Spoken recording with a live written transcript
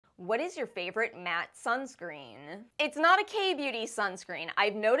What is your favorite matte sunscreen? It's not a K-Beauty sunscreen.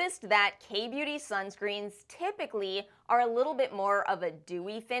 I've noticed that K-Beauty sunscreens typically are a little bit more of a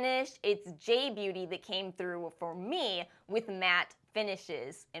dewy finish. It's J-Beauty that came through for me with matte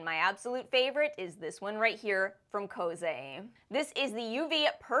finishes. And my absolute favorite is this one right here from Kose. This is the UV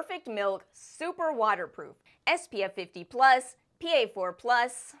Perfect Milk Super Waterproof, SPF 50+,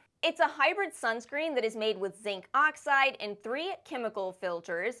 PA4+. It's a hybrid sunscreen that is made with zinc oxide and 3 chemical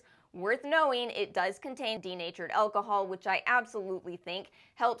filters. Worth knowing, it does contain denatured alcohol, which I absolutely think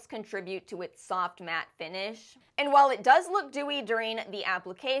helps contribute to its soft matte finish. And while it does look dewy during the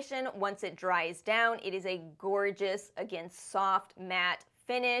application, once it dries down, it is a gorgeous, again, soft matte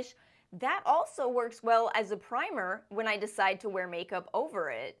finish. That also works well as a primer when I decide to wear makeup over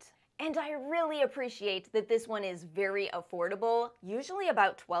it. And I really appreciate that this one is very affordable, usually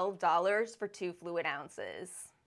about $12 for 2 fluid ounces.